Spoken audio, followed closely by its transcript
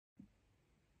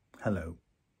Hello.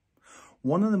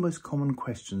 One of the most common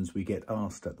questions we get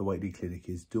asked at the Whiteley Clinic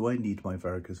is, do I need my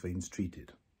varicose veins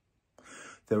treated?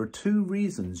 There are two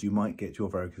reasons you might get your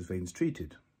varicose veins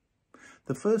treated.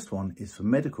 The first one is for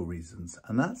medical reasons,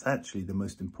 and that's actually the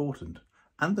most important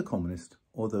and the commonest,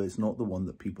 although it's not the one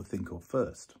that people think of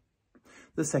first.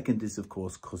 The second is, of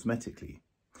course, cosmetically.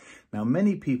 Now,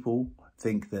 many people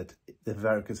think that the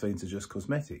varicose veins are just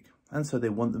cosmetic, and so they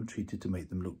want them treated to make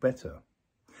them look better.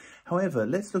 However,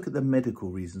 let's look at the medical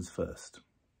reasons first.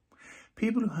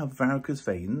 People who have varicose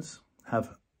veins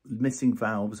have missing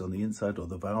valves on the inside, or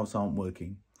the valves aren't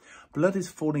working. Blood is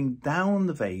falling down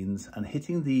the veins and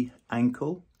hitting the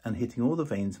ankle and hitting all the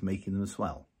veins, making them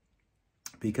swell.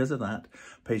 Because of that,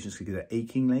 patients can get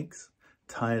aching legs,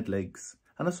 tired legs,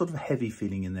 and a sort of heavy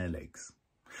feeling in their legs.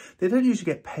 They don't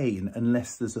usually get pain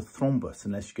unless there's a thrombus,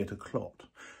 unless you get a clot.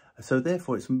 So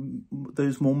therefore, it's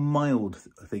those more mild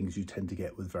things you tend to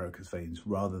get with varicose veins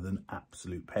rather than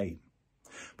absolute pain.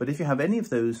 But if you have any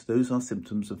of those are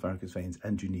symptoms of varicose veins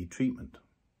and you need treatment.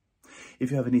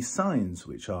 If you have any signs,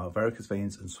 which are varicose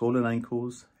veins and swollen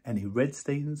ankles, any red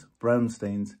stains, brown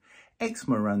stains,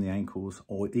 eczema around the ankles,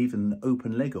 or even an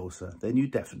open leg ulcer, then you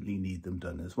definitely need them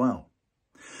done as well.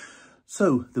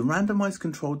 So the randomized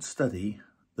controlled study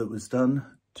that was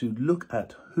done to look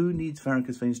at who needs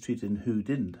varicose veins treated and who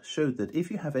didn't showed that if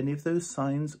you have any of those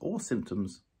signs or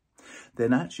symptoms,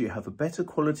 then actually you have a better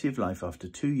quality of life after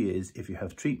 2 years if you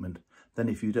have treatment than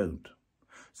if you don't.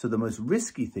 So the most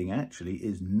risky thing actually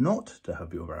is not to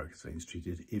have your varicose veins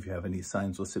treated if you have any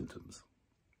signs or symptoms.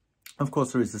 Of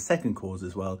course, there is a second cause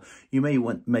as well. You may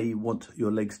want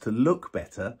your legs to look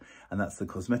better, and that's the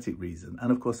cosmetic reason.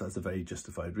 And of course, that's a very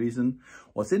justified reason.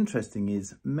 What's interesting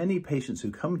is many patients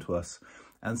who come to us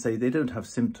and say they don't have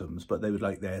symptoms, but they would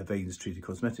like their veins treated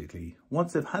cosmetically.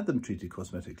 Once they've had them treated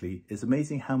cosmetically, it's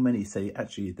amazing how many say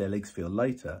actually their legs feel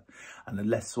lighter and are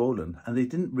less swollen, and they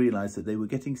didn't realize that they were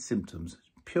getting symptoms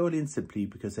purely and simply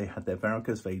because they had their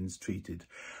varicose veins treated,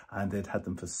 and they'd had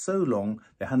them for so long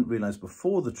they hadn't realized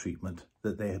before the treatment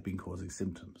that they had been causing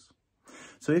symptoms.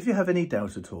 So if you have any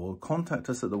doubt at all, contact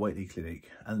us at the Whiteley Clinic,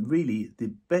 and really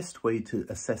the best way to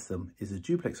assess them is a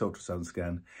duplex ultrasound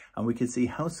scan, and we can see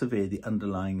how severe the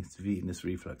underlying venous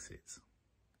reflux is.